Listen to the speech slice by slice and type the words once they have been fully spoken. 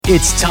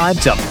It's time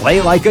to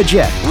play like a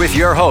Jet with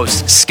your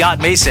host,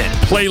 Scott Mason.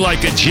 Play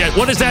like a Jet.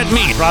 What does that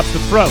mean? Drops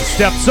the throw,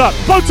 steps up,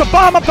 floats a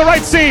bomb up the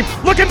right seam,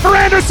 looking for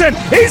Anderson.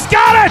 He's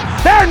got it!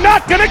 They're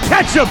not going to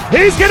catch him.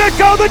 He's going to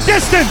go the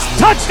distance.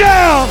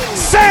 Touchdown!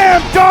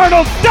 Sam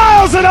Darnold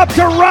dials it up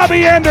to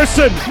Robbie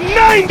Anderson.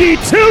 92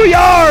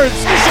 yards!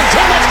 Anderson,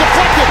 too much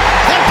deflected,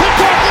 and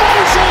picked off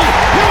Mosley.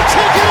 He'll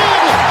take it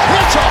in.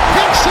 It's a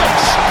pick six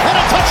and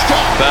a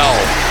touchdown. Bell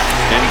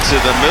into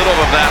the middle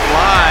of that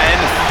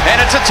line,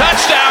 and it's a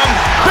touchdown.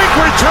 Big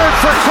return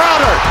for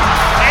Crowder.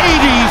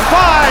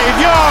 85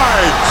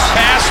 yards.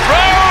 Pass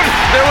thrown.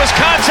 There was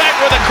contact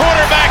with the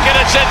quarterback, and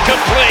it's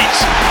incomplete.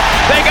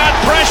 They got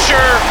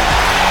pressure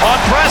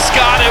on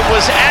Prescott. It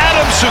was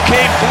Adams who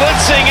came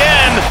blitzing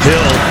in.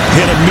 Hill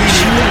hit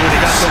immediately when he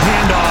got the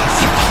handoff.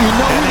 You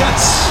know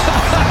that's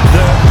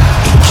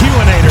The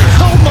Q-inator.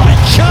 oh my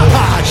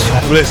gosh.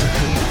 Listen,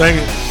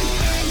 thank you.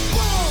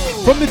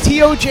 From the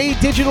TOJ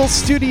Digital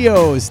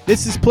Studios,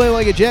 this is Play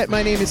Like a Jet.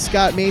 My name is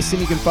Scott Mason.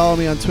 You can follow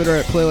me on Twitter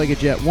at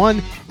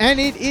PlayLikeAJet1. And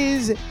it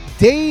is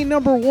day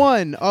number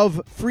 1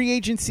 of free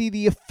agency,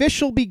 the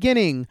official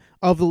beginning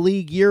of the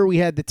league year. We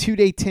had the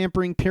 2-day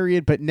tampering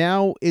period, but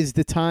now is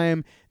the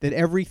time that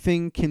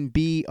everything can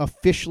be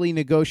officially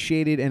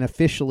negotiated and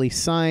officially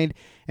signed.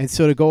 And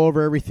so to go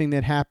over everything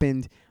that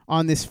happened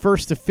on this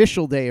first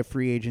official day of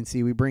free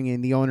agency, we bring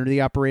in the owner,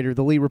 the operator,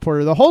 the lead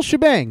reporter, the whole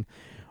shebang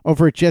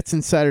over at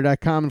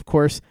JetsInsider.com. Of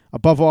course,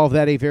 above all of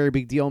that, a very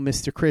big deal,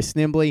 Mr. Chris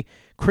Nimbley.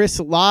 Chris,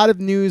 a lot of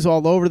news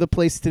all over the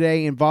place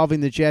today involving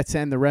the Jets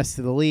and the rest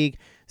of the league.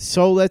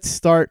 So let's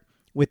start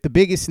with the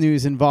biggest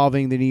news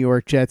involving the New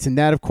York Jets, and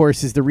that, of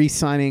course, is the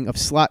re-signing of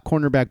slot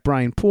cornerback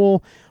Brian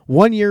Poole.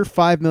 1 year,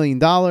 $5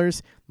 million. A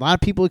lot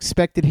of people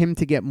expected him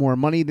to get more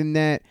money than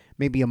that,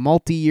 maybe a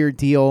multi-year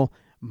deal.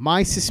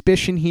 My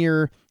suspicion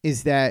here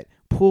is that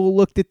Poole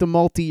looked at the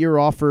multi-year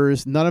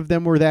offers. None of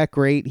them were that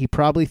great. He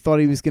probably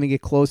thought he was going to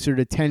get closer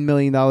to $10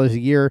 million a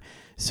year.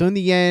 So in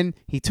the end,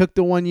 he took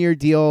the 1 year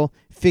deal,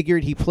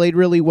 figured he played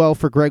really well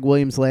for Greg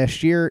Williams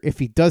last year. If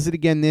he does it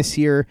again this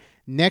year,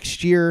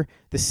 next year,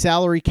 the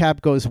salary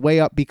cap goes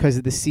way up because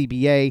of the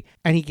CBA,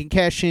 and he can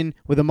cash in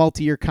with a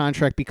multi-year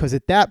contract because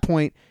at that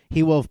point,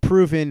 he will have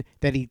proven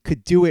that he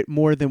could do it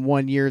more than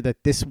 1 year,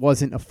 that this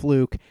wasn't a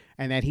fluke,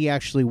 and that he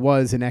actually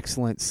was an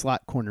excellent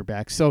slot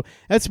cornerback. So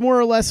that's more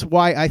or less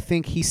why I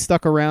think he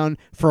stuck around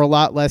for a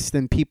lot less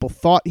than people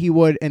thought he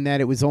would, and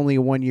that it was only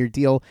a 1 year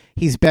deal.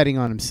 He's betting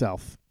on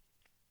himself.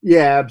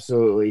 Yeah,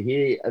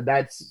 absolutely.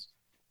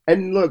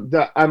 And look,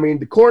 the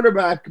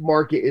cornerback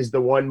market is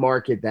the one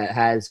market that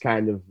has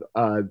kind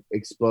of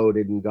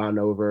exploded and gone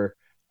over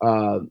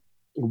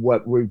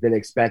what we've been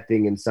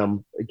expecting in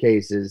some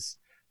cases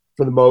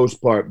for the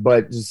most part.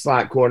 But the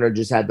slot corner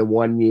just had the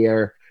 1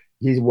 year.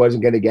 He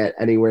wasn't going to get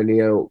anywhere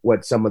near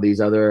what some of these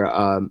other,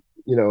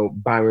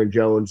 Byron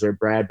Jones or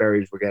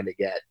Bradbury's were going to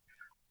get.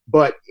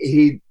 But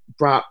he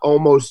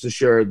almost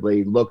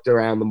assuredly looked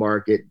around the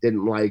market,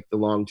 didn't like the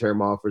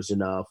long-term offers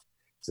enough.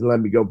 So let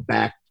me go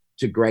back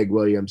to Greg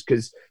Williams,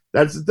 because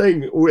that's the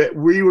thing.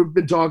 We've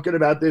been talking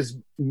about this.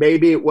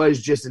 Maybe it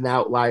was just an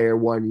outlier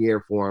 1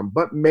 year for him,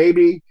 but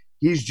maybe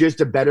he's just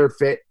a better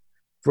fit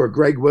for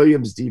Greg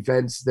Williams'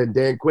 defense than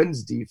Dan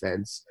Quinn's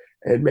defense.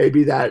 And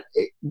maybe that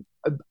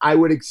I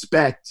would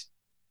expect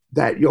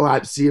that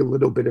you'll see a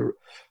little bit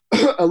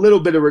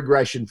of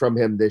regression from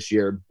him this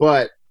year,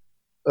 but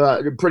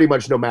pretty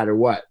much no matter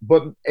what.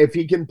 But if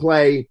he can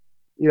play,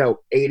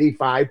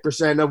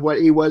 85% of what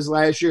he was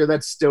last year,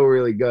 that's still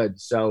really good.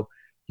 So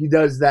he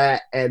does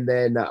that, and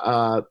then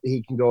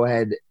he can go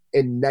ahead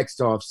in next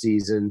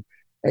offseason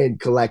and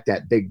collect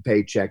that big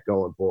paycheck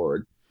going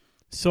forward.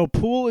 So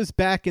Poole is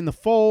back in the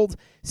fold.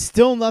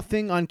 Still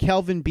nothing on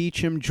Kelvin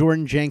Beachum,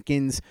 Jordan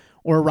Jenkins,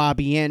 or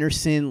Robbie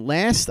Anderson.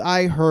 Last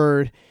I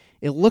heard,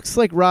 it looks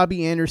like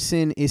Robbie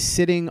Anderson is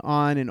sitting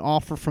on an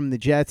offer from the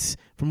Jets.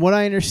 From what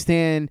I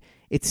understand,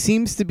 it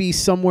seems to be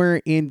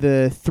somewhere in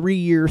the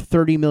 3-year,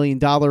 $30 million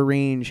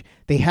range.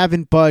 They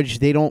haven't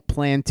budged. They don't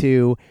plan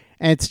to.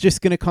 And it's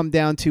just going to come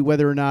down to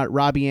whether or not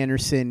Robbie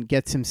Anderson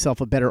gets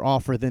himself a better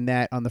offer than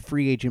that on the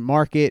free agent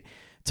market.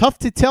 Tough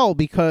to tell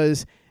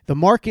because the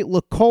market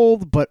looked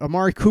cold, but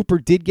Amari Cooper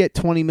did get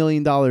 $20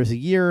 million a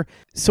year.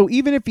 So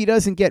even if he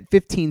doesn't get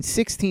 $15,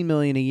 $16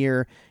 million a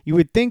year, you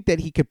would think that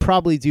he could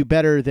probably do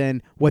better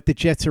than what the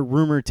Jets are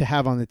rumored to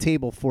have on the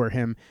table for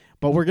him.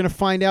 But we're going to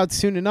find out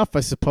soon enough,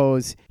 I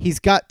suppose. He's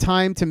got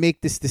time to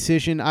make this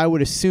decision. I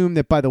would assume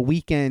that by the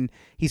weekend,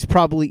 he's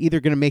probably either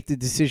going to make the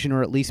decision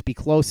or at least be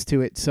close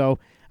to it. So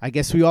I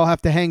guess we all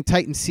have to hang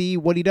tight and see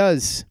what he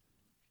does.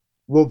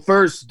 Well,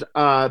 first,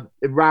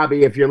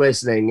 Robbie, if you're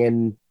listening,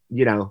 and,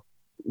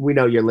 we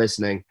know you're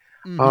listening,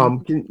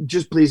 can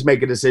just please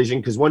make a decision,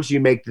 because once you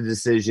make the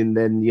decision,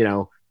 then,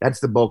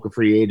 that's the bulk of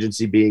free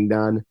agency being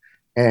done.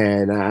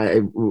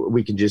 And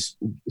we can just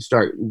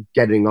start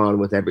getting on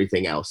with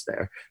everything else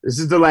there. This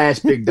is the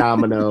last big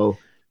domino,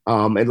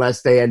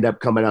 unless they end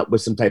up coming up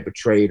with some type of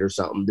trade or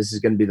something. This is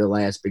going to be the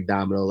last big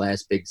domino,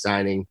 last big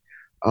signing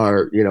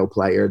or,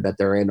 player that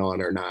they're in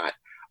on or not.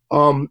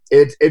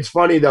 It's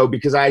funny though,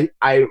 because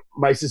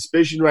my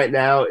suspicion right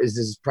now is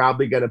this is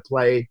probably going to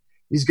play.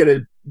 He's going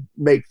to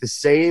make the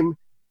same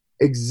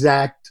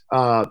exact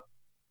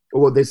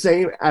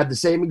the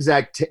same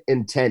exact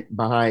intent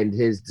behind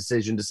his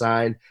decision to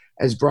sign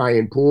as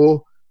Brian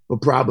Poole,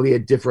 but probably a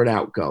different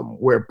outcome.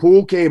 Where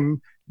Poole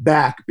came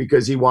back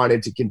because he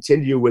wanted to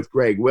continue with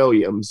Greg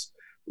Williams,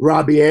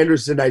 Robbie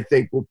Anderson, I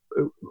think, will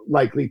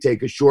likely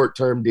take a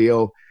short-term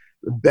deal,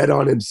 bet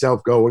on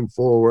himself going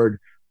forward,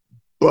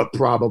 but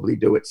probably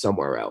do it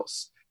somewhere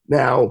else.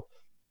 Now,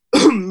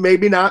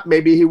 maybe not.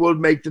 Maybe he will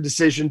make the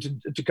decision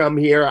to come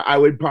here.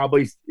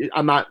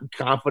 I'm not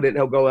confident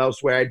he'll go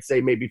elsewhere. I'd say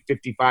maybe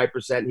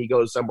 55% he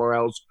goes somewhere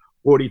else,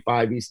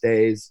 45% he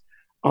stays.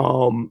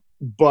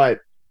 But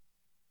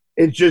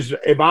it's just,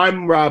 if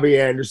I'm Robbie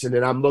Anderson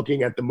and I'm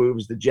looking at the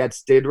moves the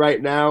Jets did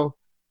right now,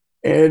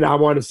 and I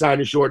want to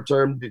sign a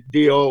short-term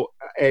deal,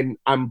 and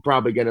I'm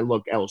probably going to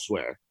look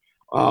elsewhere.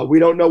 We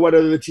don't know what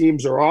other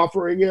teams are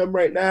offering him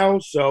right now,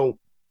 so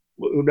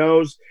who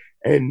knows?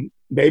 And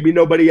maybe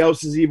nobody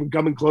else is even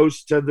coming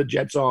close to the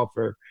Jets'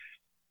 offer.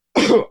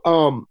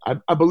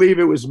 I believe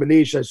it was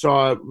Manish I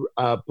saw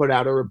put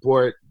out a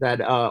report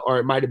that, or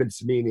it might have been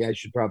Samini, I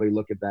should probably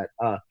look at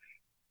that,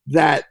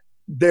 that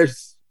they're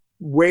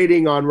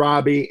waiting on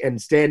Robbie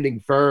and standing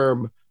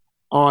firm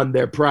on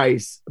their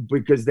price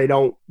because they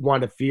don't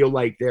want to feel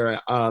like they're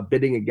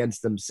bidding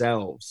against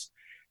themselves.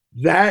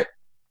 That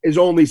is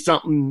only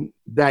something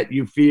that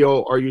you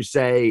feel or you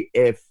say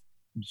if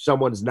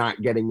someone's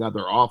not getting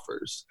other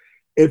offers.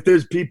 If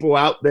there's people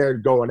out there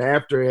going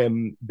after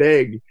him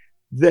big,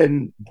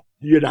 then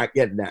you're not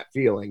getting that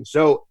feeling.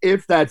 So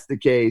if that's the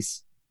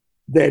case,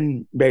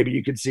 then maybe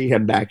you could see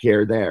him back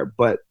here or there.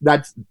 But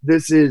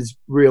this is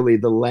really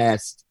the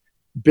last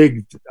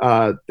big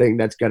thing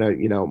that's going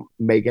to,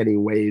 make any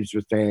waves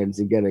with fans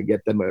and going to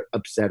get them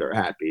upset or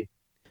happy.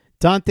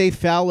 Dante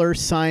Fowler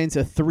signs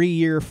a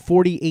 3-year,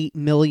 $48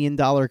 million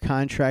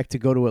contract to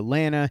go to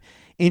Atlanta.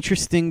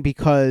 Interesting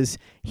because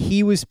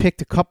he was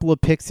picked a couple of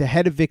picks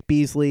ahead of Vic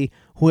Beasley,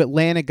 who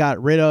Atlanta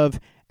got rid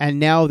of, and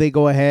now they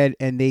go ahead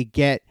and they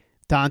get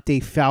Dante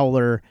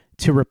Fowler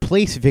to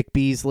replace Vic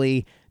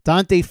Beasley.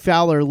 Dante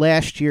Fowler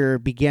last year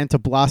began to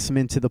blossom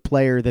into the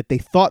player that they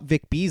thought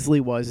Vic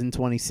Beasley was in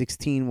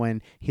 2016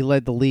 when he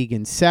led the league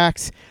in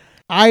sacks.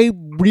 I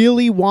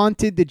really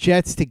wanted the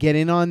Jets to get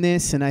in on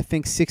this, and I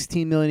think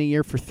 $16 million a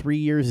year for 3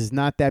 years is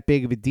not that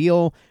big of a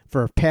deal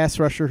for a pass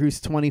rusher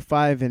who's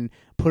 25 and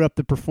put up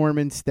the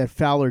performance that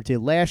Fowler did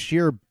last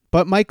year.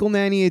 But Michael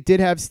Nania did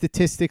have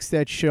statistics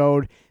that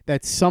showed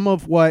that some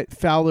of what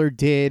Fowler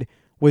did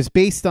was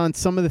based on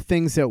some of the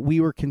things that we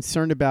were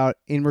concerned about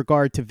in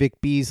regard to Vic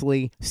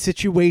Beasley,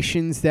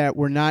 situations that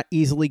were not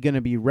easily going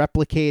to be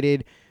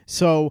replicated.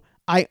 So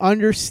I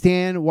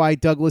understand why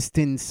Douglas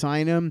didn't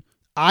sign him.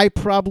 I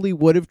probably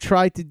would have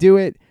tried to do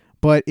it,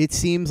 but it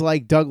seems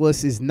like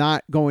Douglas is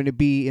not going to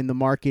be in the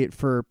market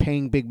for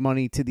paying big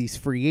money to these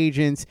free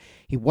agents.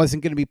 He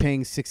wasn't going to be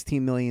paying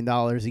 $16 million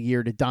a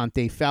year to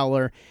Dante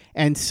Fowler,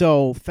 and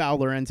so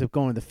Fowler ends up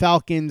going to the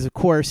Falcons. Of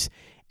course,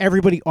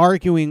 everybody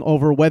arguing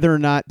over whether or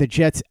not the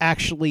Jets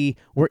actually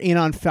were in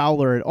on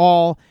Fowler at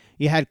all.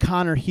 You had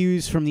Connor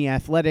Hughes from The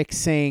Athletic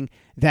saying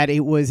that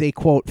it was a,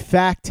 quote,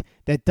 fact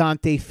that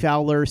Dante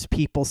Fowler's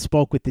people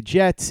spoke with the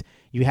Jets.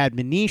 You had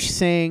Manish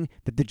saying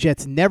that the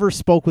Jets never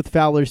spoke with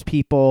Fowler's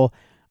people.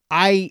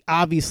 I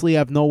obviously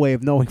have no way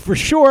of knowing for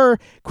sure.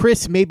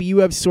 Chris, maybe you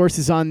have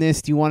sources on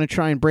this. Do you want to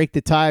try and break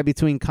the tie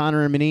between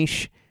Connor and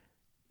Manish?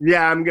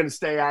 Yeah, I'm going to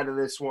stay out of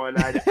this one.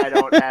 I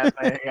don't have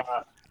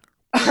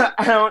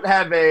I don't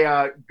have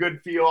a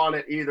good feel on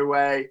it either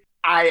way.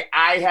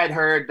 I had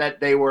heard that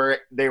they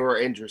were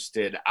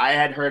interested. I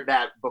had heard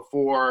that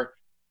before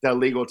the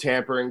legal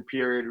tampering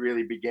period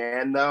really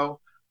began, though.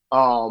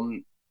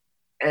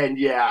 And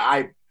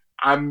yeah,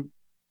 I'm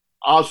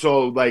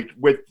also like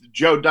with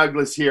Joe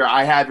Douglas here.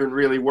 I haven't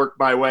really worked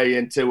my way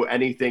into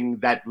anything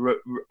that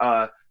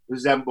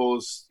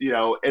resembles,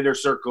 inner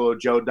circle of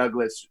Joe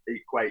Douglas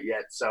quite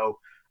yet. So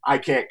I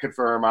can't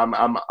confirm.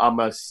 I'm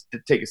gonna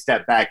take a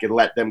step back and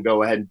let them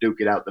go ahead and duke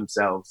it out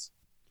themselves.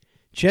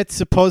 Jets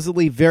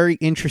supposedly very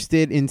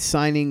interested in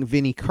signing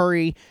Vinny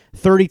Curry,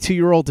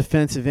 32-year-old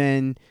defensive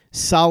end,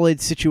 solid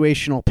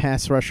situational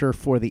pass rusher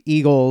for the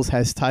Eagles,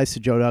 has ties to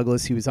Joe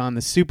Douglas. He was on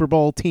the Super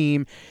Bowl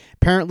team.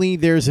 Apparently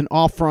there's an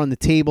offer on the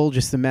table,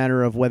 just a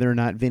matter of whether or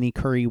not Vinny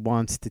Curry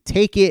wants to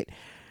take it.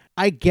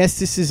 I guess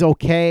this is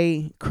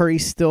okay.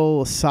 Curry's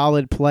still a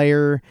solid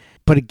player.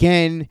 But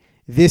again,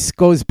 this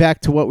goes back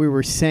to what we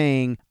were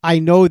saying. I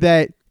know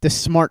that the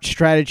smart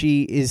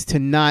strategy is to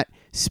not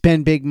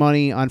spend big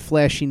money on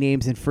flashy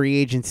names in free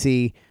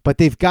agency, but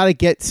they've got to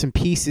get some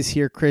pieces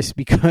here, Chris,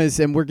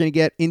 because, and we're going to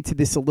get into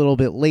this a little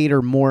bit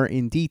later more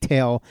in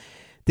detail,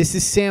 this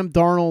is Sam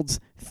Darnold's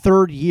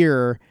third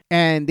year,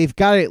 and they've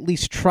got to at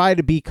least try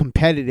to be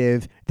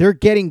competitive. They're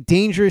getting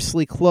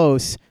dangerously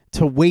close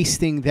to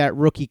wasting that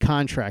rookie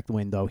contract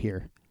window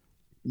here.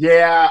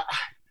 Yeah,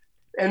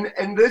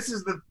 and this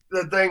is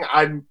the thing.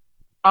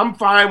 I'm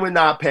fine with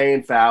not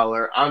paying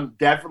Fowler. I'm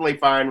definitely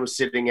fine with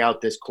sitting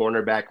out this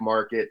cornerback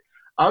market.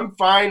 I'm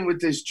fine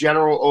with this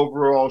general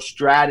overall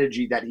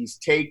strategy that he's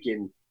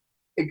taken,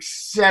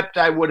 except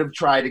I would have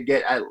tried to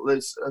get at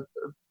least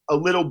a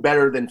little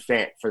better than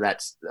Fant for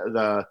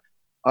the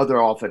other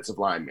offensive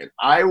lineman.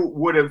 I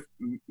would have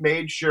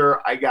made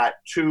sure I got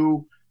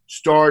 2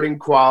 starting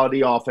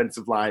quality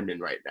offensive linemen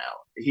right now.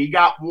 He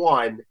got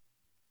one.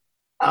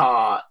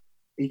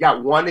 He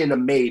got one in a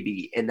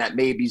maybe, and that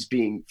maybe's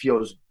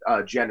feels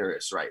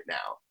generous right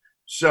now.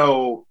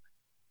 So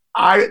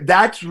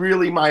that's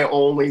really my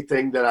only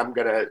thing that I'm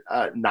gonna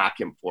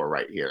knock him for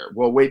right here.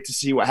 We'll wait to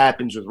see what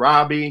happens with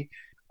Robbie.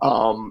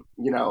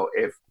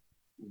 If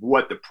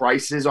what the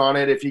price is on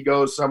it if he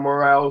goes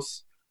somewhere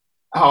else.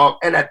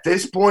 And at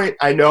this point,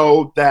 I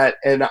know that,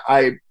 and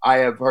I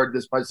have heard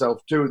this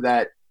myself too,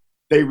 that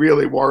they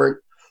really weren't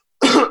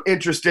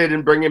interested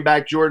in bringing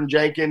back Jordan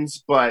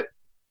Jenkins. But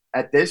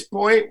at this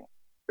point,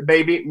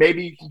 maybe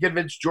you can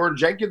convince Jordan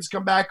Jenkins to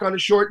come back on a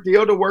short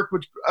deal to work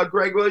with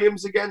Greg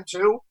Williams again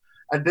too.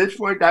 At this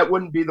point, that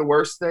wouldn't be the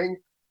worst thing.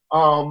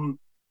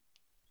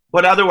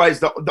 But otherwise,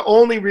 the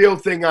only real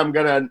thing I'm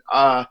going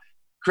to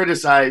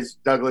criticize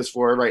Douglas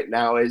for right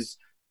now is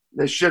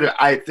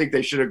I think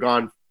they should have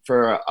gone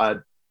for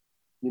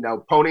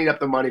ponying up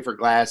the money for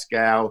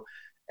Glasgow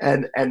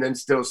and then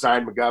still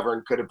signed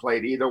McGovern. Could have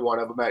played either one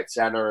of them at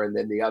center and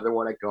then the other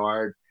one at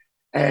guard.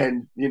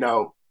 And,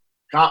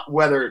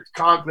 whether it's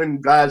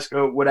Conklin,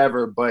 Glasgow,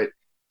 whatever, but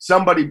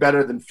somebody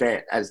better than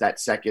Fant as that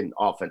second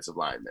offensive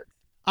lineman.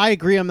 I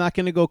agree. I'm not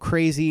going to go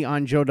crazy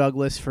on Joe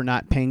Douglas for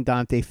not paying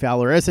Dante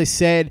Fowler. As I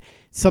said,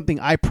 something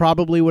I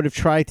probably would have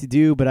tried to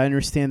do, but I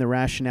understand the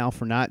rationale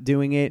for not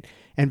doing it.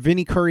 And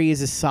Vinny Curry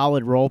is a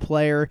solid role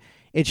player.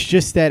 It's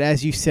just that,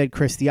 as you said,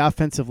 Chris, the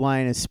offensive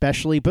line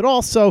especially, but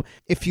also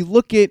if you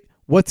look at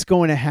what's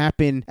going to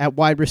happen at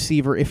wide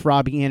receiver if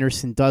Robbie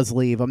Anderson does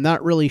leave, I'm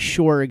not really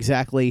sure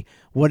exactly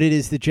what it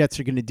is the Jets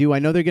are going to do. I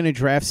know they're going to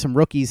draft some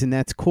rookies, and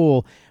that's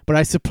cool, but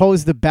I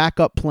suppose the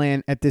backup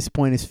plan at this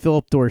point is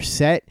Philip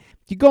Dorsett.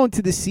 You go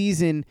into the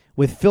season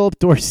with Philip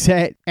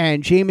Dorsett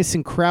and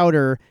Jamison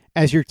Crowder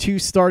as your 2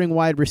 starting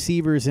wide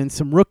receivers and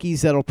some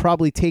rookies that'll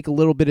probably take a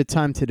little bit of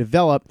time to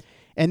develop.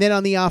 And then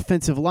on the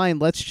offensive line,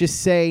 let's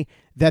just say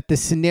that the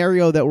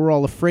scenario that we're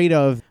all afraid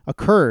of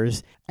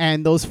occurs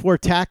and those 4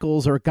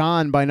 tackles are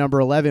gone by number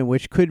 11,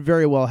 which could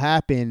very well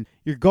happen.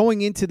 You're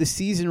going into the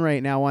season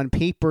right now on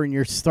paper, and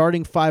your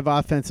starting 5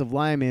 offensive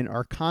linemen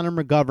are Connor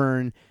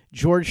McGovern,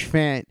 George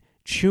Fant,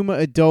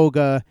 Chuma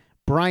Edoga,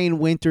 Brian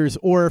Winters,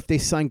 or if they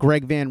sign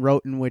Greg Van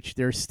Roten, which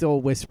there's still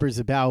whispers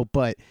about,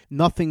 but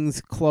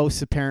nothing's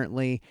close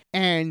apparently,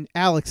 and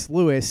Alex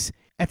Lewis.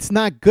 That's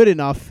not good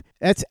enough.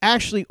 That's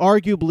actually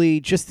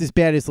arguably just as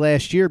bad as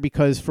last year,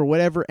 because for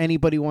whatever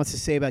anybody wants to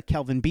say about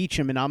Kelvin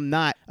Beachum, and I'm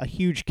not a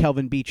huge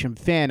Kelvin Beachum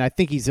fan, I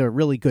think he's a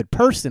really good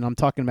person. I'm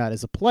talking about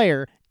as a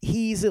player.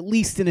 He's at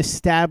least an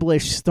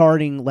established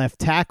starting left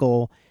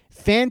tackle.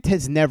 Fant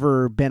has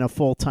never been a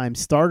full-time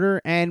starter,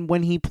 and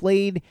when he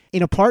played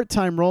in a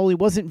part-time role, he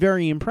wasn't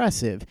very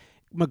impressive.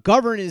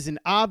 McGovern is an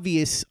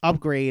obvious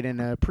upgrade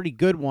and a pretty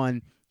good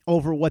one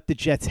over what the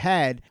Jets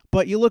had,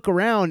 but you look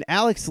around,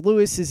 Alex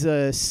Lewis is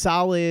a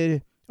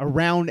solid,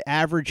 around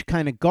average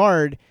kind of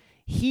guard.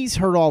 He's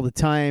hurt all the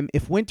time.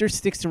 If Winter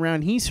sticks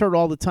around, he's hurt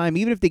all the time.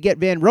 Even if they get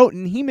Van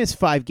Roten, he missed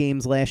 5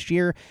 games last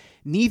year.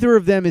 Neither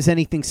of them is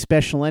anything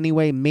special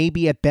anyway.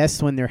 Maybe at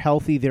best when they're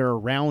healthy, they're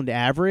around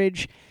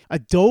average.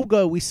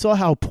 Adoga, we saw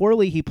how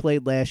poorly he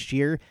played last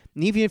year.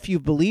 And even if you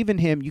believe in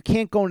him, you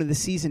can't go into the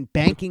season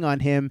banking on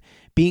him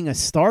being a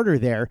starter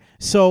there.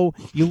 So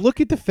you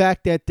look at the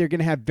fact that they're going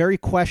to have very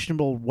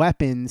questionable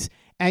weapons,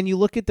 and you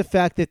look at the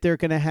fact that they're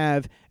going to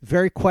have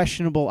very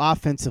questionable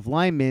offensive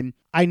linemen.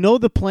 I know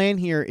the plan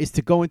here is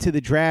to go into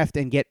the draft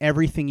and get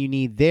everything you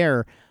need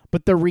there,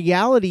 but the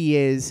reality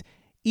is,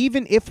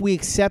 even if we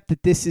accept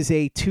that this is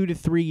a 2 to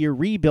 3 year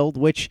rebuild,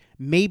 which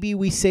maybe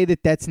we say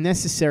that that's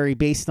necessary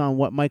based on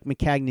what Mike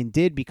Maccagnan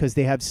did because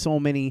they have so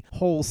many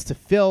holes to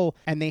fill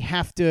and they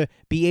have to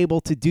be able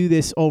to do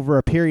this over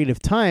a period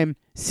of time,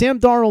 Sam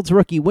Darnold's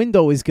rookie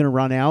window is going to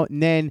run out.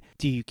 And then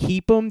do you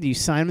keep him? Do you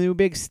sign him to a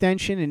big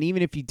extension? And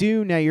even if you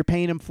do, now you're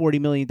paying him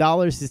 $40 million.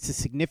 It's a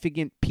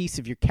significant piece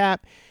of your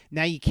cap.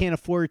 Now you can't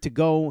afford to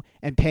go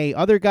and pay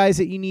other guys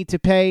that you need to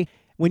pay.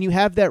 When you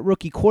have that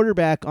rookie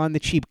quarterback on the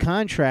cheap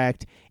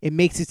contract, it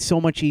makes it so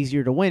much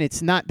easier to win.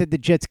 It's not that the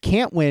Jets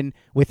can't win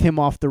with him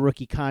off the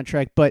rookie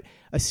contract, but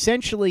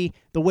essentially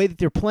the way that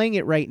they're playing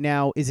it right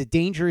now is a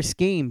dangerous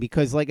game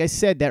because, like I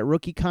said, that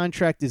rookie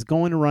contract is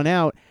going to run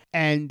out,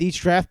 and these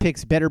draft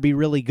picks better be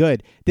really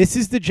good. This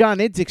is the John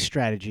Idzik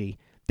strategy.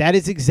 That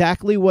is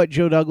exactly what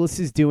Joe Douglas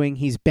is doing.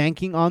 He's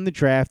banking on the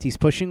draft. He's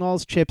pushing all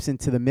his chips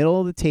into the middle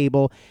of the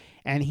table,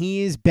 and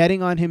he is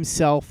betting on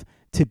himself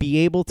to be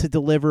able to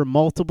deliver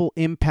multiple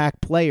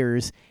impact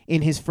players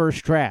in his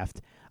first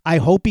draft. I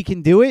hope he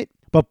can do it,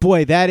 but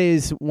boy, that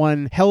is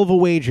one hell of a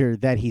wager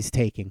that he's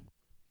taking.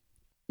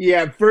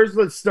 Yeah, first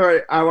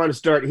I want to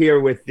start here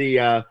with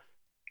the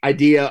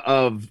idea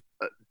of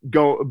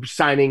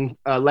letting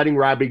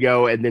Robbie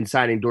go and then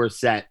signing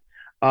Dorsett.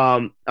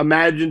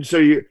 Imagine,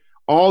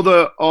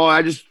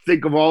 I just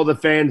think of all the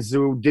fans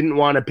who didn't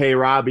want to pay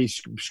Robbie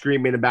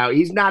screaming about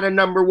he's not a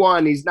number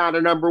one. He's not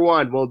a number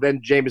one. Well,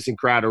 then Jamison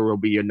Crowder will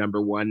be your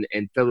number one,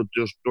 and Philip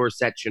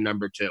Dorsett's your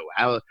number two.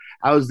 How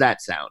does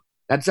that sound?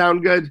 That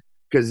sound good?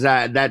 Because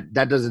that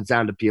doesn't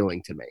sound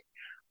appealing to me.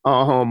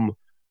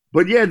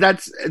 But yeah,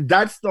 that's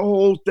the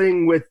whole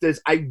thing with this.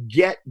 I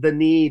get the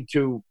need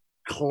to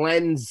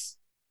cleanse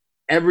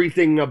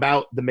everything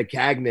about the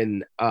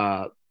McCagnon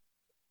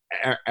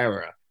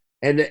era.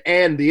 And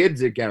the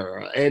Idzik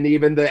era, and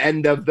even the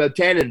end of the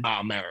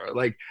Tannenbaum era.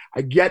 Like,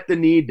 I get the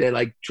need to,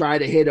 like, try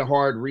to hit a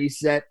hard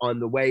reset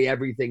on the way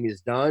everything is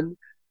done.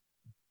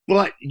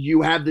 But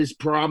you have this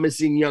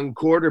promising young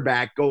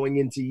quarterback going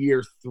into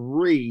year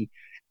 3.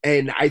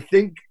 And I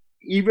think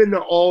even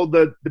all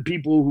the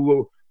people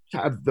who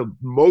have the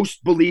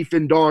most belief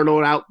in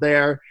Darnold out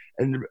there,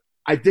 and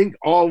I think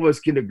all of us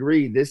can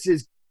agree, this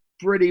is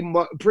pretty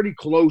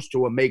close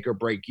to a make or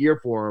break year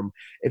for him.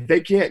 If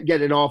they can't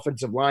get an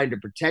offensive line to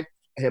protect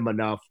him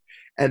enough,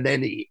 and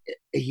then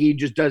he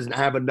just doesn't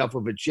have enough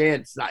of a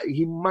chance,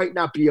 he might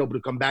not be able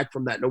to come back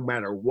from that no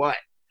matter what.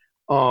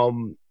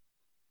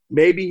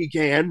 Maybe he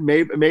can,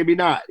 maybe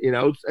not. You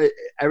know,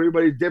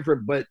 everybody's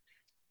different, but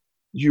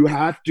you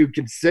have to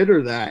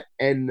consider that.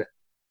 And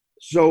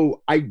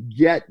so I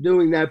get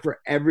doing that for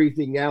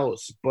everything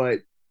else, but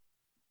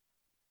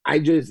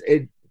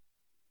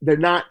they're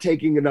not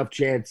taking enough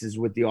chances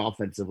with the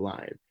offensive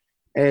line.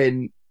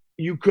 And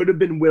you could have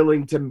been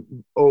willing to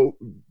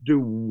do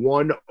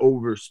one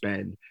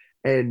overspend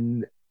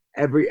and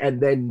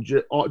then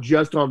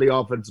just on the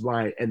offensive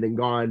line, and then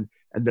gone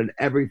and done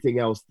everything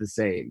else the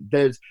same.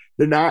 They're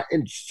not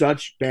in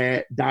such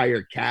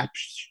dire cap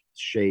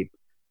shape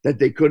that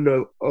they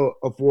couldn't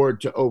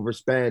afford to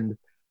overspend,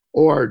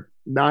 or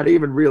not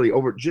even really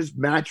just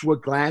match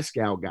what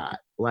Glasgow got.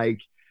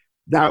 Like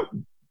that.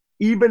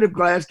 Even if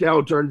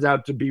Glasgow turns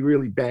out to be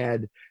really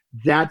bad,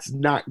 that's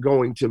not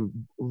going to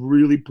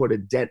really put a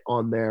dent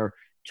on their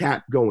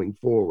cap going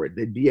forward.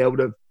 They'd be able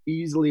to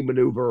easily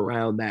maneuver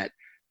around that.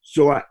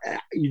 So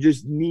you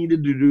just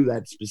needed to do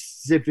that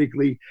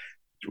specifically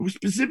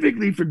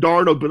for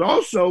Darnold, but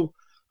also,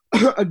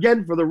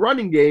 again, for the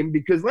running game,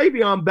 because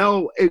Le'Veon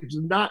Bell is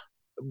not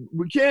 –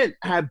 we can't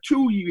have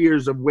 2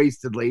 years of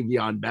wasted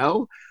Le'Veon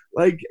Bell.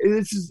 Like,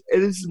 this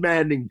is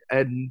maddening,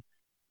 and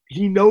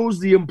he knows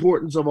the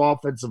importance of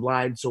offensive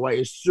line, so I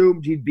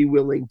assumed he'd be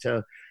willing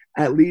to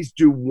at least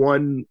do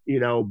one,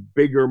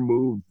 bigger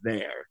move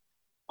there.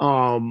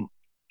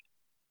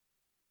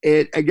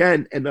 It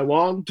again, in the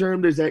long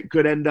term, that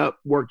could end up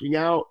working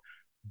out,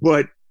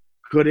 but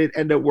could it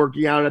end up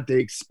working out at the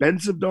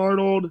expense of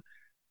Darnold?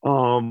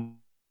 Who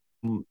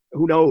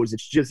knows?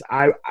 It's just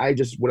I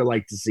just would have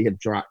liked to see him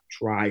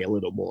try a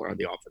little more on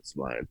the offensive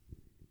line.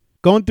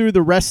 Going through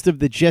the rest of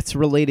the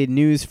Jets-related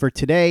news for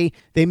today,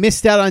 they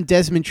missed out on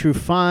Desmond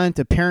Trufant.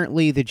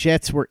 Apparently, the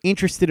Jets were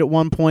interested at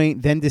one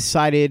point, then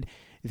decided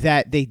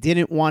that they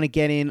didn't want to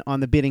get in on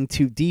the bidding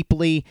too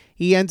deeply.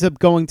 He ends up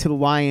going to the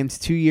Lions,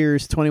 2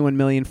 years, $21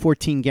 million,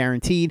 $14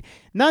 guaranteed.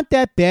 Not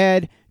that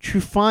bad.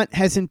 Trufant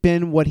hasn't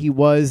been what he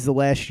was the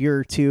last year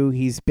or two.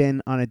 He's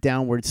been on a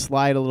downward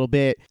slide a little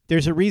bit.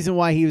 There's a reason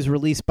why he was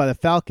released by the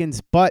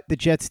Falcons, but the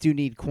Jets do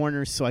need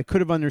corners, so I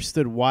could have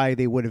understood why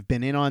they would have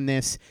been in on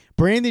this.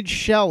 Brandon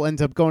Shell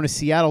ends up going to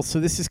Seattle, so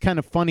this is kind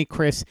of funny,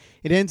 Chris.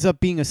 It ends up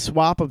being a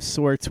swap of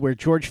sorts where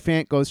George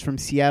Fant goes from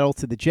Seattle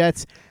to the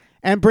Jets,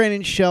 and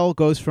Brandon Shell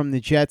goes from the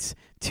Jets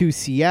to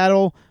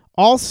Seattle.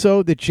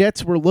 Also, the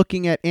Jets were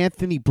looking at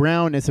Anthony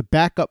Brown as a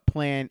backup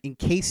plan in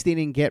case they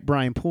didn't get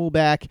Brian Poole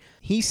back.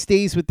 He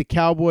stays with the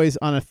Cowboys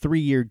on a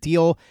 3-year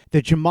deal.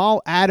 The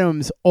Jamal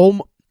Adams,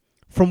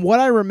 from what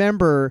I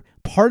remember,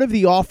 part of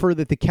the offer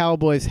that the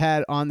Cowboys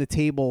had on the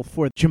table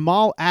for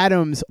Jamal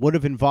Adams would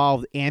have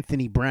involved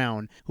Anthony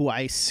Brown, who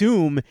I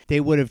assume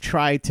they would have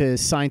tried to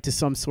sign to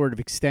some sort of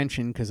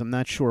extension, because I'm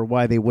not sure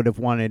why they would have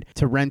wanted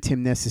to rent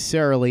him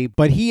necessarily.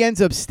 But he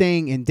ends up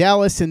staying in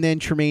Dallas, and then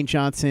Tremaine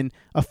Johnson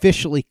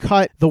officially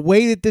cut. The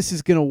way that this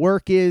is going to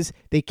work is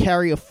they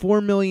carry a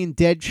 $4 million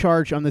dead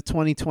charge on the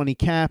 2020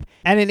 cap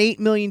and an $8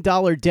 million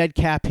dead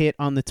cap hit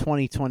on the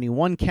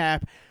 2021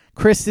 cap.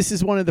 Chris, this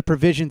is one of the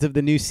provisions of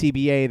the new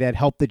CBA that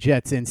helped the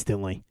Jets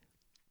instantly.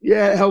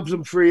 Yeah, it helps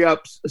them free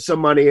up some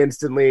money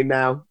instantly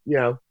now.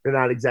 They're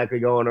not exactly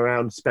going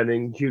around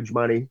spending huge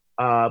money,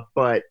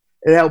 but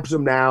it helps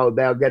them now.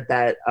 They'll get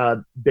that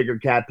bigger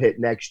cap hit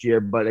next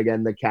year, but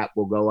again, the cap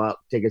will go up,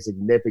 take a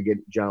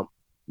significant jump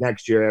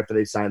next year after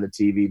they sign the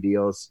TV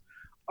deals.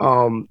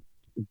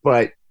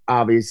 But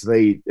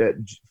obviously,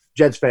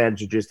 Jets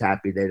fans are just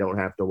happy they don't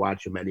have to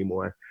watch them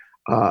anymore.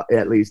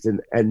 At least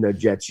in the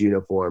Jets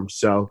uniform.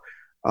 So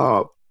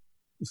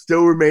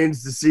still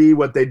remains to see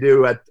what they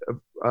do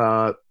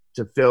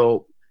to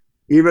fill.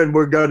 Even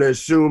we're going to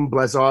assume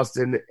Bless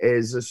Austin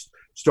is a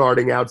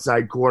starting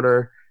outside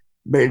corner.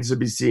 Remains to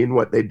be seen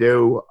what they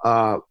do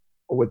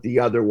with the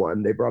other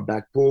one. They brought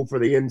back Poole for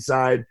the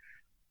inside.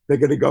 They're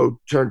going to go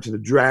turn to the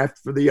draft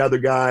for the other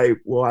guy.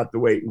 We'll have to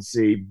wait and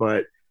see.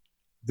 But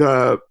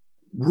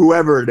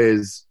whoever it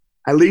is,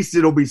 at least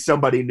it'll be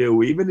somebody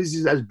new. Even if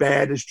he's as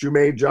bad as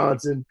Trumaine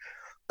Johnson,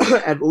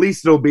 at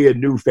least it'll be a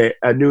new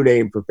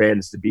name for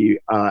fans to be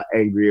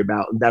angry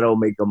about, and that'll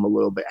make them a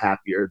little bit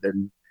happier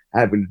than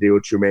having to deal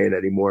with Trumaine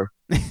anymore.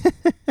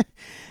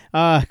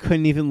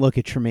 Couldn't even look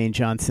at Trumaine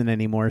Johnson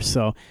anymore,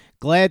 so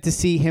glad to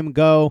see him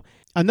go.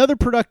 Another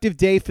productive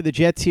day for the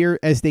Jets here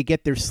as they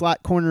get their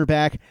slot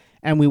cornerback,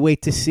 and we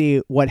wait to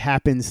see what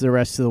happens the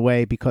rest of the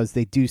way because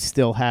they do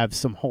still have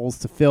some holes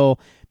to fill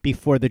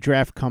before the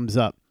draft comes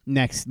up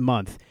next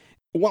month.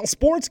 While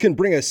sports can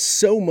bring us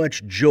so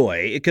much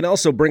joy, it can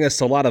also bring us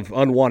a lot of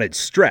unwanted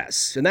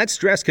stress, and that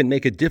stress can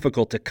make it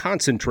difficult to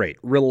concentrate,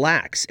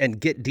 relax, and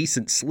get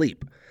decent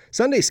sleep.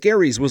 Sunday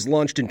Scaries was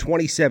launched in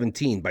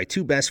 2017 by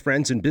two best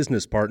friends and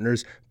business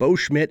partners, Bo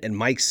Schmidt and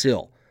Mike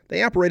Sill.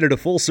 They operated a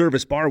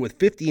full-service bar with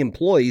 50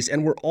 employees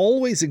and were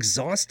always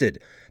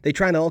exhausted. They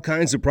tried all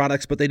kinds of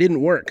products, but they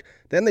didn't work.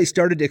 Then they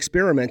started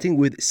experimenting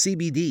with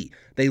CBD.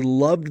 They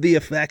loved the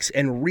effects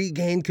and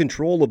regained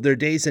control of their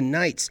days and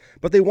nights,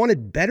 but they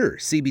wanted better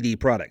CBD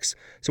products.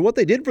 So what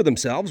they did for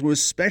themselves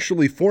was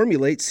specially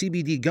formulate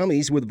CBD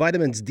gummies with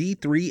vitamins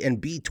D3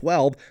 and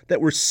B12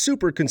 that were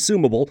super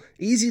consumable,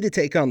 easy to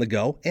take on the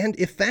go, and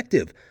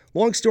effective.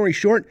 Long story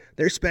short,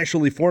 their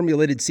specially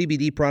formulated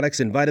CBD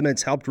products and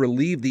vitamins helped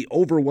relieve the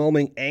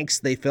overwhelming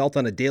angst they felt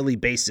on a daily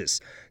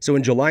basis. So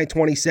in July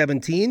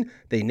 2017,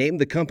 they named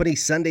the company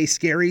Sunday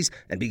Scaries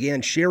and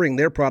began sharing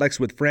their products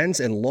with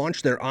friends and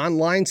launched their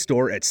online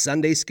store at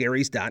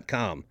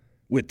sundayscaries.com.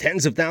 With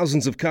tens of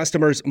thousands of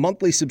customers,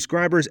 monthly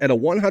subscribers, and a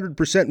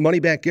 100%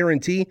 money-back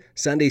guarantee,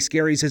 Sunday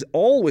Scaries has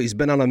always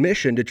been on a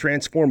mission to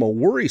transform a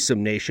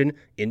worrisome nation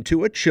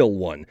into a chill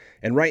one.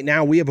 And right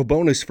now, we have a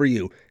bonus for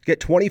you. Get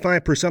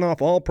 25%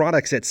 off all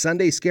products at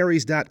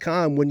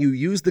sundayscaries.com when you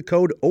use the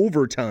code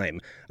OVERTIME.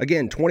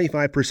 Again,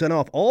 25%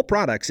 off all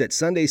products at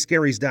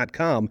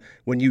sundayscaries.com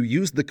when you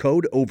use the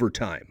code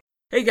OVERTIME.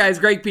 Hey guys,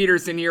 Greg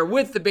Peterson here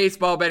with the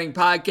Baseball Betting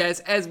Podcast.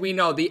 As we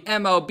know, the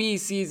MLB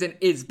season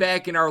is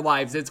back in our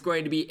lives. It's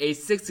going to be a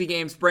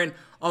 60-game sprint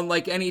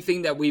unlike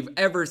anything that we've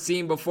ever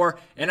seen before,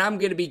 and I'm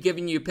going to be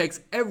giving you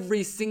picks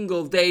every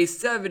single day,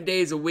 7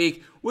 days a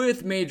week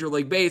with Major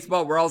League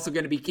Baseball. We're also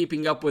going to be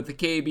keeping up with the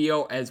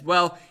KBO as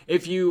well.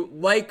 If you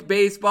like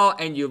baseball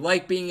and you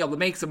like being able to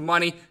make some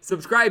money,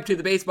 subscribe to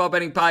the Baseball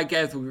Betting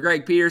Podcast with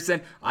Greg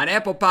Peterson on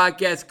Apple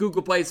Podcasts,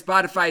 Google Play,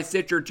 Spotify,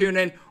 Stitcher,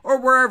 TuneIn,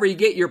 or wherever you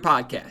get your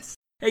podcasts.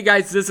 Hey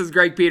guys, this is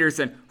Greg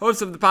Peterson,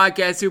 host of the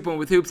podcast Hoopin'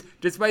 with Hoops.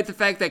 Despite the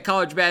fact that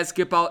college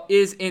basketball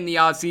is in the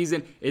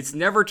offseason, it's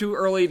never too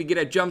early to get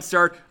a jump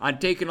start on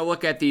taking a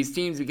look at these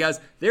teams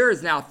because there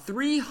is now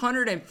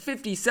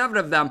 357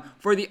 of them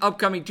for the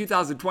upcoming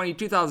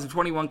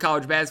 2020-2021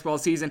 college basketball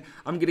season.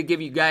 I'm going to give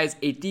you guys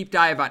a deep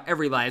dive on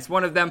every last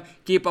one of them,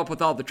 keep up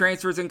with all the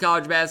transfers in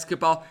college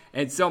basketball,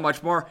 and so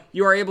much more.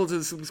 You are able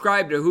to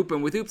subscribe to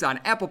Hoopin' with Hoops on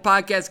Apple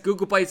Podcasts,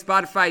 Google Play,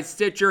 Spotify,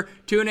 Stitcher,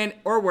 TuneIn,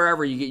 or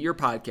wherever you get your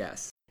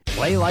podcasts.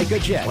 Play like a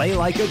Jet. Play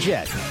like a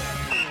Jet.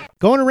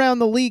 Going around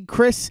the league,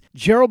 Chris,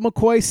 Gerald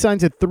McCoy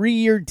signs a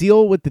 3-year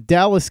deal with the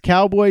Dallas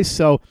Cowboys,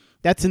 so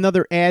that's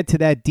another add to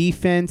that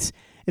defense.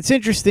 It's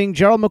interesting,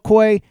 Gerald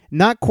McCoy,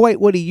 not quite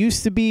what he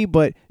used to be,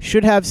 but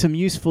should have some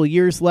useful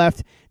years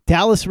left.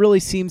 Dallas really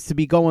seems to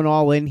be going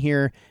all in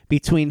here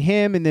between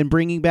him and then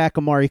bringing back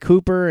Amari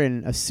Cooper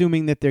and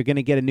assuming that they're going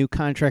to get a new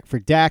contract for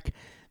Dak.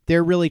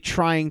 They're really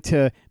trying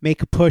to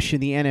make a push in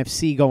the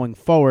NFC going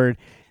forward.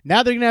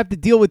 Now they're going to have to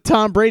deal with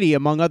Tom Brady,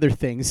 among other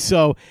things.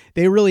 So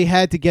they really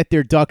had to get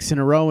their ducks in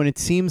a row, and it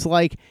seems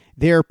like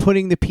they're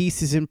putting the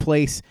pieces in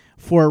place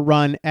for a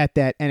run at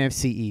that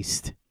NFC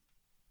East.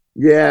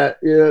 Yeah,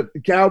 the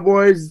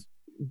Cowboys,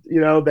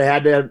 they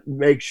had to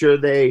make sure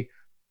they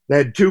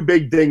had two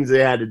big things they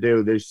had to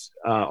do this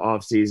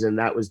offseason.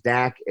 That was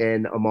Dak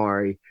and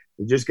Amari.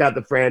 They just got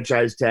the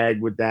franchise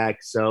tag with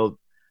Dak. So,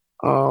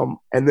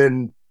 and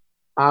then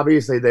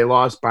obviously they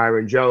lost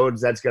Byron Jones.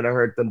 That's going to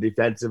hurt them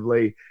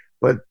defensively.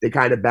 But they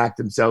kind of backed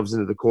themselves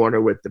into the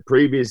corner with the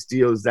previous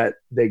deals that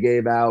they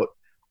gave out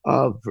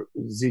of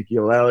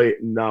Ezekiel Elliott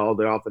and all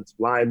their offensive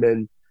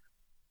linemen.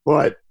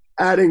 But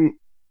adding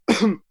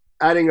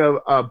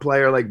a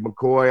player like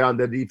McCoy on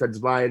the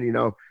defensive line,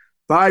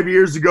 5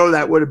 years ago,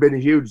 that would have been a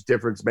huge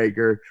difference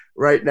maker.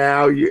 Right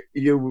now,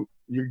 you're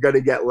going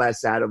to get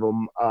less out of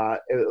him, a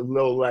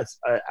little less.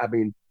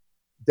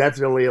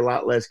 Definitely a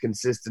lot less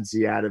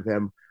consistency out of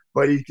him.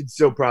 But he can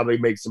still probably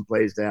make some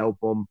plays to help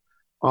him.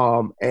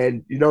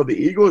 The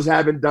Eagles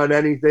haven't done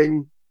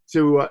anything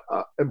to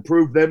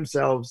improve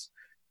themselves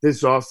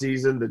this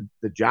offseason.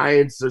 The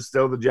Giants are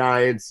still the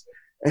Giants,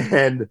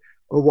 and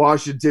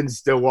Washington's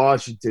still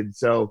Washington.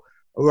 So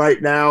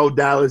right now,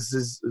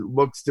 Dallas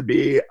looks to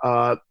be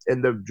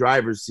in the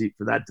driver's seat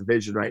for that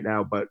division right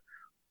now. But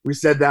we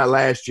said that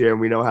last year, and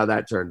we know how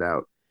that turned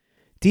out.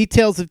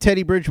 Details of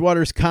Teddy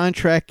Bridgewater's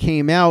contract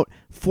came out.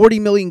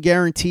 $40 million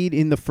guaranteed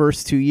in the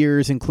first 2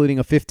 years, including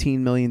a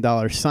 $15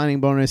 million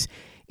signing bonus.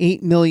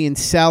 $8 million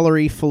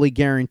salary fully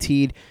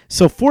guaranteed.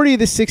 So $40 of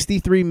the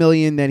 $63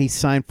 million that he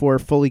signed for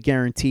fully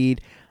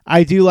guaranteed.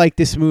 I do like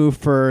this move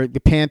for the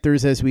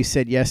Panthers, as we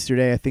said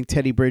yesterday. I think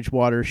Teddy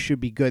Bridgewater should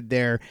be good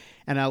there,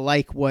 and I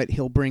like what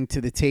he'll bring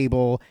to the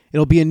table.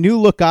 It'll be a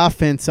new-look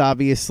offense,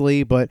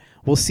 obviously, but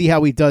we'll see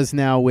how he does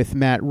now with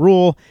Matt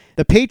Rule.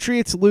 The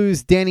Patriots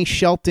lose Danny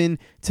Shelton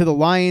to the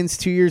Lions,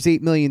 2 years,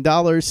 $8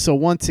 million. So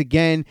once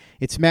again,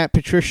 it's Matt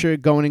Patricia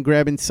going and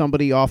grabbing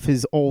somebody off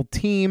his old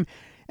team.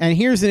 And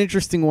here's an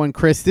interesting one,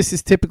 Chris. This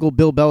is typical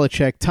Bill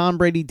Belichick. Tom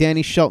Brady,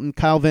 Danny Shelton,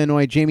 Kyle Van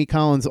Noy, Jamie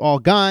Collins, all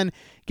gone.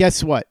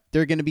 Guess what?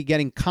 They're going to be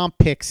getting comp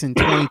picks in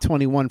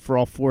 2021 for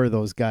all four of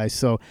those guys.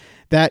 So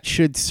that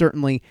should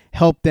certainly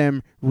help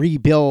them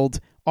rebuild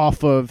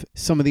off of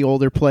some of the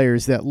older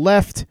players that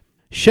left.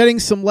 Shedding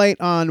some light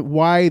on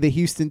why the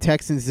Houston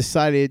Texans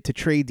decided to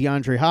trade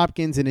DeAndre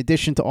Hopkins, in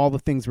addition to all the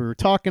things we were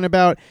talking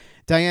about.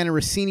 Diana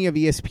Rossini of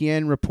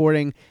ESPN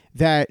reporting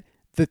that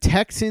the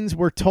Texans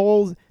were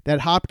told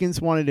that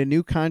Hopkins wanted a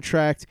new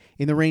contract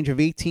in the range of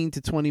 $18 to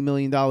 $20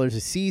 million a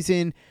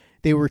season.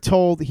 They were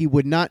told he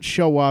would not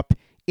show up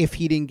if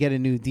he didn't get a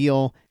new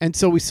deal. And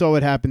so we saw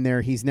what happened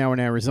there. He's now in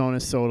Arizona,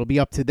 so it'll be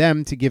up to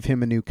them to give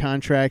him a new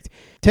contract.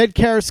 Ted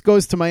Karras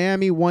goes to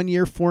Miami, 1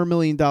 year, $4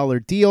 million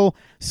deal.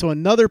 So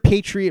another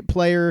Patriot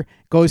player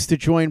goes to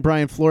join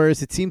Brian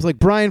Flores. It seems like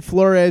Brian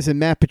Flores and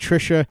Matt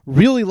Patricia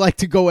really like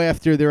to go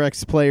after their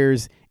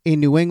ex-players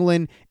in New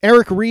England.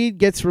 Eric Reed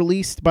gets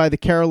released by the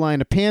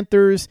Carolina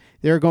Panthers.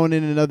 They're going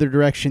in another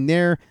direction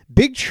there.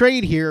 Big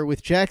trade here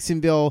with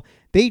Jacksonville.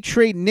 They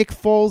trade Nick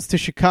Foles to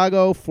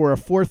Chicago for a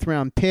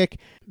 4th-round pick.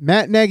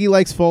 Matt Nagy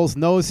likes Foles,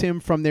 knows him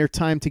from their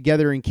time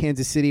together in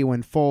Kansas City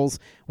when Foles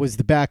was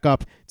the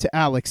backup to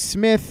Alex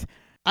Smith.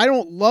 I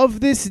don't love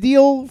this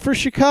deal for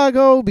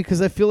Chicago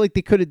because I feel like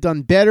they could have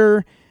done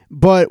better.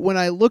 But when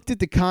I looked at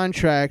the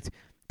contract,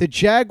 the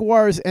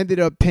Jaguars ended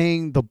up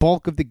paying the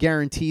bulk of the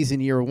guarantees in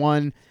year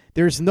one.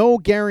 There's no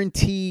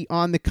guarantee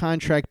on the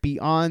contract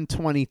beyond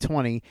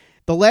 2020.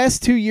 The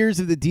last 2 years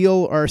of the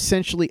deal are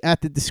essentially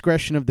at the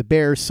discretion of the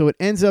Bears, so it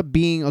ends up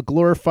being a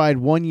glorified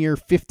 1 year,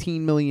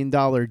 $15 million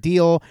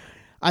deal.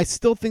 I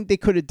still think they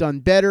could have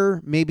done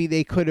better. Maybe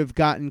they could have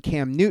gotten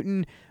Cam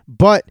Newton,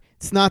 but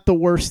it's not the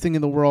worst thing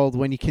in the world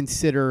when you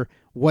consider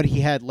what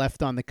he had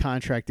left on the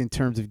contract in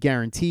terms of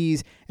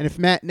guarantees. And if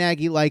Matt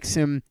Nagy likes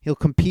him, he'll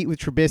compete with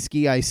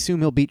Trubisky. I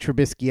assume he'll beat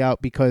Trubisky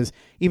out because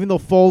even though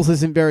Foles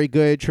isn't very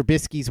good,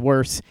 Trubisky's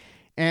worse.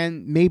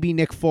 And maybe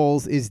Nick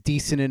Foles is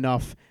decent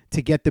enough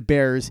to get the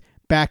Bears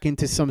back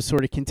into some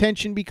sort of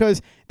contention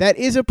because that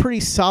is a pretty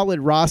solid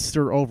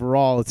roster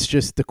overall. It's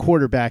just the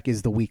quarterback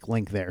is the weak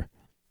link there.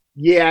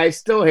 Yeah, I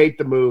still hate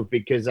the move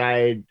because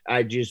I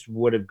just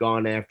would have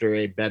gone after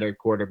a better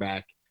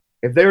quarterback.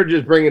 If they were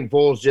just bringing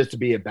Foles just to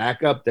be a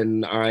backup,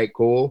 then all right,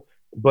 cool.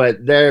 But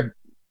they're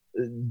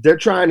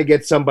trying to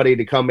get somebody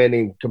to come in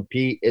and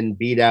compete and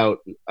beat out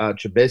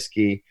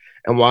Trubisky.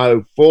 And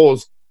while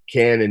Foles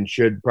can and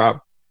should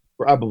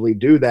probably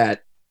do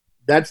that,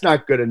 that's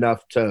not good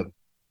enough to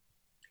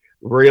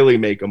really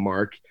make a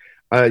mark.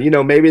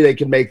 Maybe they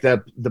can make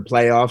the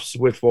playoffs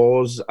with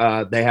Foles.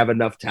 They have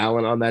enough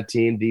talent on that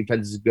team.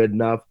 Defense is good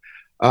enough.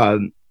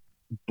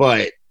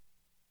 But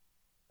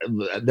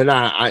they're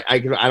not. I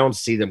don't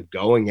see them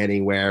going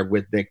anywhere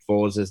with Nick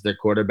Foles as their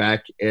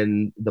quarterback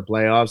in the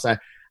playoffs.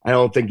 I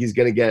don't think he's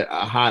going to get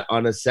hot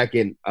on a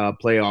second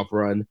playoff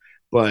run.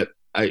 But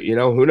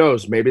who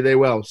knows? Maybe they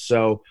will.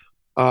 So,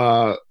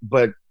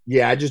 but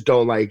yeah, I just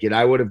don't like it.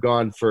 I would have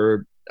gone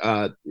for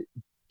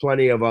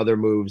plenty of other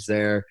moves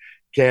there.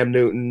 Cam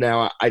Newton.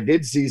 Now, I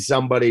did see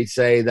somebody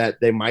say that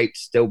they might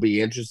still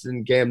be interested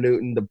in Cam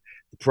Newton. The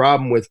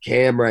problem with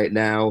Cam right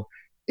now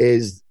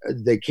is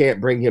they can't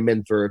bring him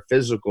in for a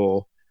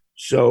physical,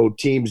 so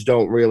teams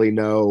don't really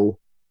know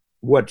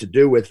what to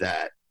do with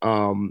that.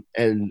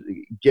 And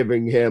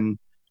giving him,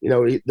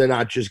 they're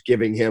not just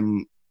giving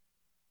him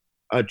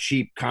a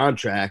cheap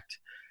contract.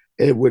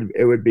 It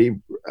would be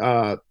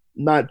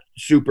not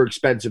super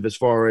expensive as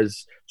far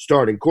as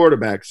starting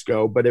quarterbacks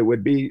go, but it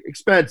would be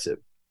expensive.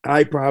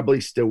 I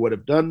probably still would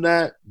have done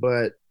that,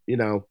 but,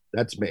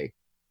 that's me.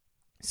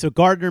 So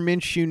Gardner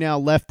Minshew now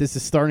left as the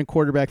starting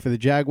quarterback for the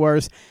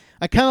Jaguars.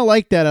 I kind of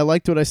like that. I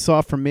liked what I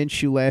saw from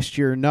Minshew last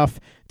year enough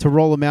to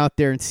roll him out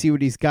there and see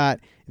what he's got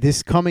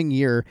this coming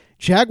year.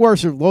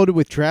 Jaguars are loaded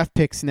with draft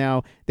picks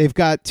now. They've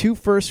got 2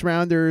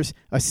 first-rounders,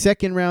 a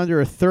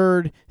second-rounder, a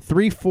third,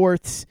 3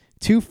 fourths,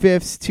 2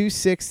 fifths, 2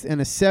 sixths,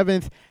 and a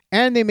 7th.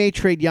 And they may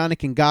trade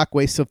Yannick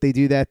Ngakoue, so if they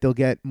do that, they'll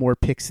get more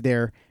picks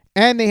there.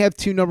 And they have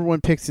 2 number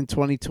 1 picks in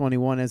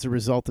 2021 as a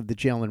result of the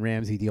Jalen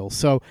Ramsey deal.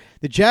 So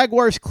the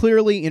Jaguars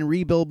clearly in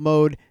rebuild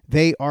mode.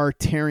 They are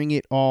tearing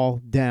it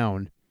all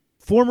down.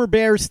 Former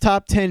Bears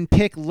top 10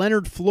 pick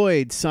Leonard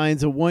Floyd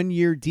signs a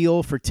 1-year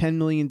deal for $10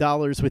 million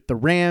with the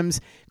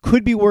Rams.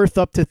 Could be worth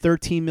up to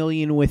 $13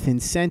 million with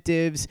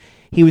incentives.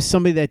 He was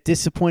somebody that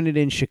disappointed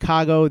in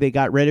Chicago. They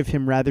got rid of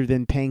him rather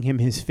than paying him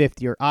his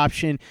 5th-year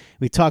option.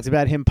 We talked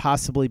about him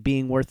possibly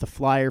being worth a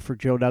flyer for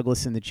Joe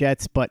Douglas and the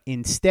Jets, but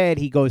instead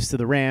he goes to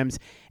the Rams,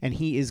 and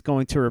he is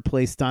going to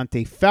replace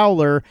Dante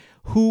Fowler,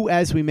 who,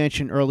 as we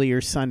mentioned earlier,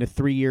 signed a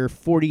 3-year,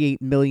 $48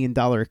 million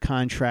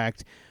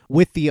contract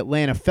with the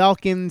Atlanta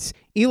Falcons.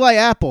 Eli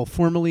Apple,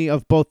 formerly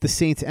of both the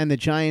Saints and the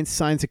Giants,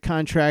 signs a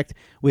contract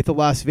with the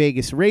Las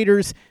Vegas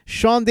Raiders.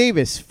 Sean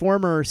Davis,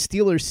 former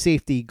Steelers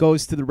safety,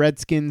 goes to the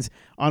Redskins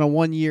on a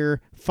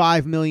 1-year,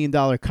 $5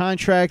 million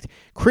contract.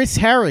 Chris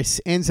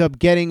Harris ends up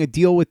getting a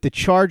deal with the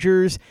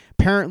Chargers.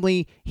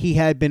 Apparently, he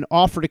had been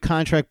offered a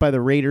contract by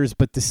the Raiders,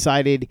 but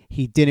decided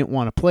he didn't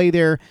want to play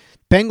there.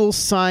 Bengals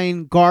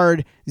sign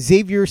guard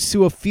Xavier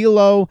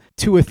Su'a-Filo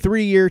to a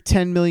 3-year,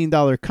 $10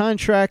 million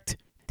contract.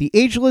 The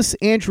ageless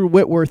Andrew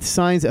Whitworth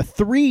signs a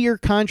 3-year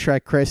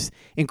contract, Chris.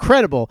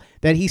 Incredible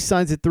that he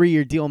signs a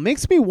 3-year deal.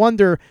 Makes me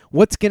wonder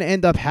what's going to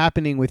end up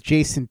happening with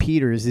Jason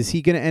Peters. Is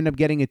he going to end up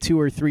getting a 2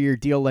 or 3-year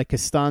deal like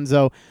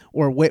Costanzo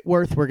or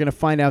Whitworth? We're going to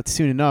find out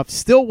soon enough.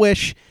 Still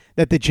wish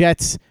that the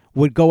Jets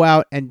would go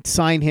out and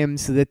sign him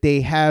so that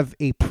they have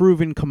a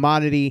proven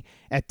commodity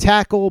at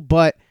tackle,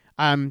 but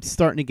I'm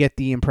starting to get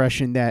the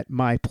impression that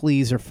my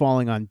pleas are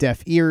falling on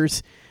deaf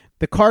ears.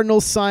 The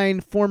Cardinals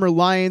signed former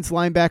Lions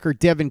linebacker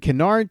Devin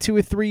Kennard to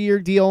a 3-year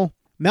deal.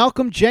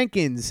 Malcolm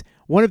Jenkins,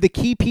 one of the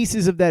key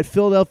pieces of that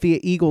Philadelphia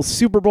Eagles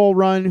Super Bowl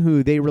run,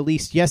 who they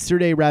released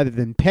yesterday rather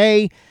than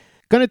pay,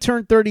 going to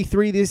turn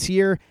 33 this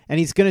year, and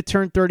he's going to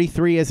turn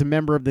 33 as a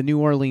member of the New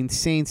Orleans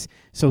Saints.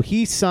 So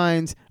he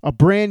signs a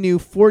brand new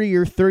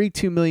 4-year,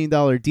 $32 million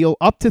deal,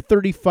 up to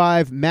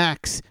 35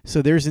 max.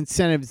 So there's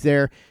incentives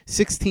there,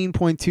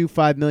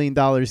 $16.25 million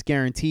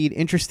guaranteed.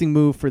 Interesting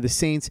move for the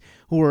Saints,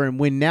 who are in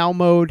win now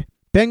mode.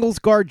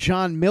 Bengals guard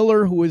John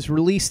Miller, who was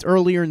released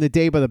earlier in the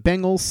day by the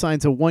Bengals,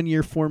 signs a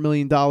 1-year, $4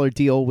 million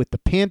deal with the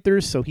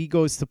Panthers, so he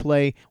goes to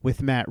play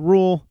with Matt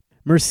Rule.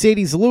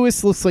 Mercedes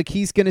Lewis looks like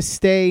he's going to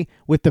stay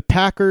with the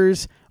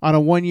Packers on a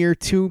 1-year,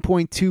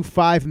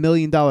 $2.25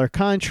 million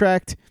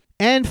contract.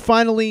 And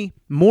finally,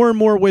 more and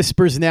more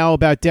whispers now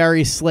about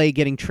Darius Slay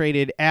getting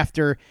traded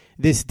after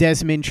this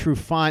Desmond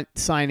Trufant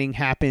signing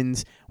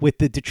happens with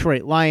the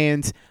Detroit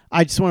Lions.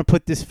 I just want to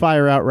put this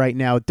fire out right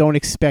now. Don't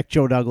expect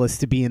Joe Douglas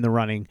to be in the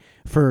running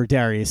for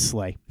Darius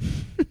Slay.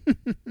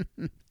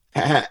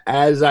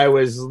 As I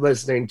was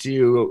listening to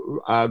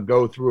you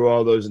go through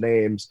all those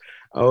names,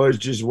 I was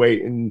just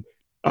waiting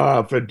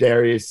for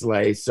Darius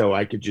Slay so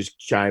I could just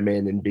chime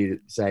in and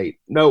say,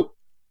 nope,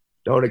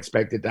 don't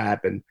expect it to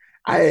happen.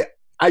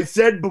 I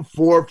said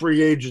before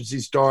free agency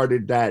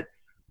started that,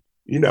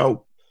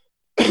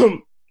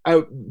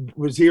 I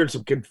was hearing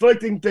some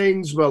conflicting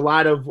things, but a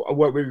lot of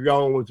what we were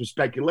going with was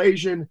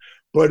speculation.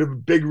 But a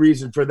big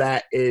reason for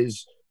that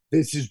is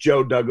this is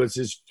Joe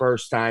Douglas's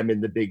first time in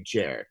the big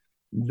chair,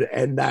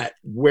 and that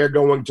we're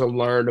going to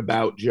learn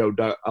about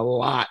a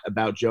lot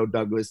about Joe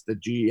Douglas, the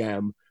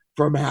GM,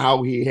 from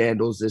how he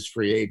handles this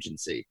free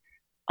agency.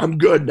 I'm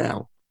good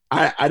now.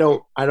 I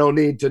don't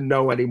need to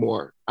know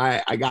anymore.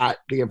 I got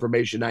the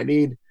information I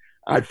need.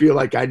 I feel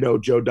like I know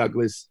Joe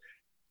Douglas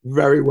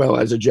very well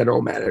as a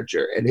general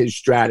manager and his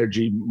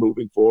strategy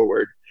moving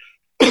forward.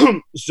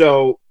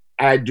 So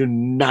I do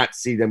not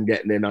see them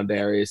getting in on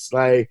Darius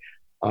Slay.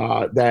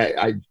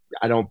 That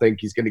I don't think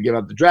he's going to give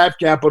up the draft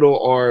capital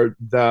or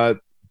the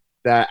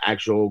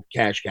actual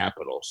cash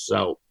capital.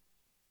 So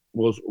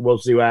we'll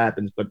see what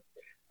happens, but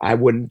I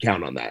wouldn't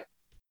count on that.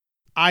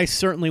 I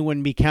certainly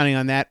wouldn't be counting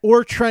on that.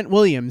 Or Trent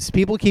Williams.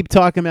 People keep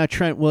talking about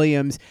Trent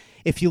Williams.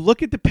 If you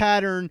look at the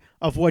pattern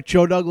of what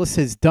Joe Douglas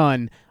has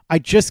done, I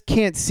just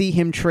can't see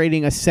him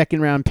trading a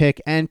second-round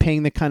pick and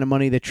paying the kind of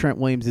money that Trent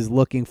Williams is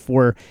looking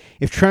for.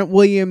 If Trent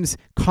Williams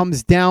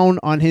comes down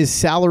on his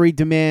salary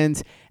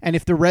demands, and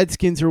if the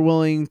Redskins are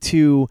willing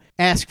to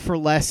ask for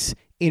less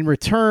in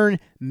return,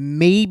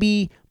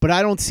 maybe, but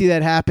I don't see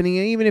that happening.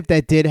 And even if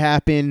that did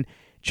happen,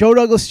 Joe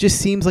Douglas just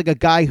seems like a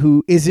guy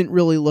who isn't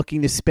really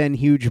looking to spend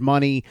huge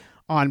money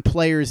on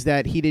players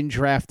that he didn't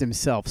draft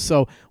himself.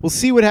 So we'll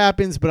see what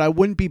happens, but I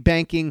wouldn't be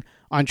banking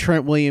on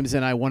Trent Williams,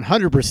 and I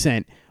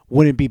 100%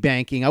 wouldn't be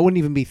banking. I wouldn't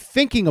even be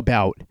thinking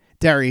about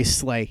Darius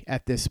Slay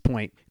at this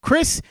point.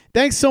 Chris,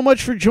 thanks so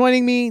much for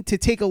joining me to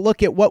take a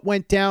look at what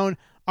went down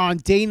on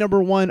day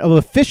number 1 of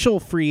official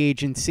free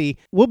agency.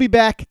 We'll be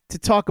back to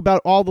talk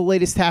about all the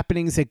latest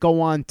happenings that go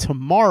on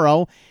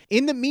tomorrow.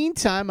 In the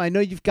meantime, I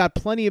know you've got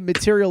plenty of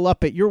material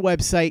up at your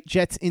website,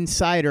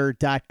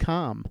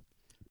 jetsinsider.com.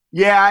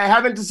 Yeah, I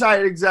haven't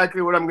decided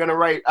exactly what I'm going to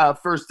write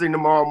first thing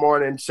tomorrow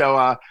morning.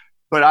 So,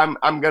 but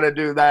I'm going to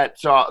do that.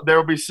 So there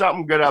will be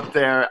something good up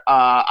there.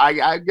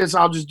 I guess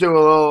I'll just do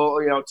a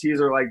little,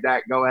 teaser like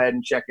that. Go ahead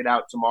and check it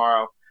out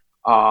tomorrow.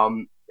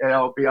 And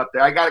it'll be up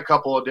there. I got a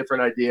couple of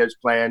different ideas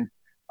planned.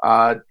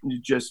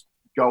 Just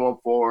going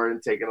forward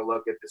and taking a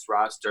look at this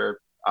roster.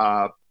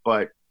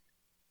 But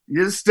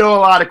there's still a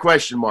lot of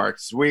question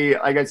marks.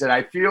 Like I said,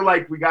 I feel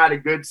like we got a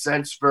good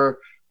sense for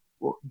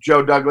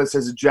Joe Douglas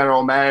as a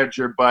general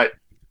manager, but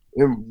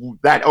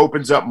that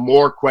opens up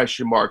more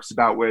question marks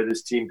about where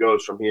this team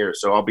goes from here.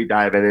 So I'll be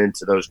diving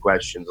into those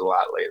questions a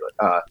lot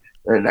later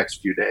in the next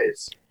few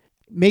days.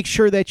 Make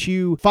sure that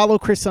you follow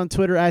Chris on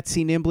Twitter at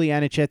 @CNimbley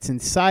and at Jets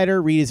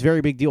Insider. Read his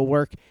very big deal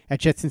work at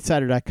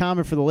jetsinsider.com.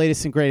 And for the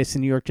latest and greatest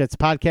in New York Jets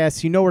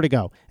podcasts, you know where to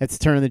go. That's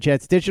Turn on the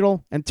Jets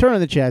Digital and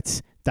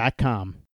turnonthejets.com.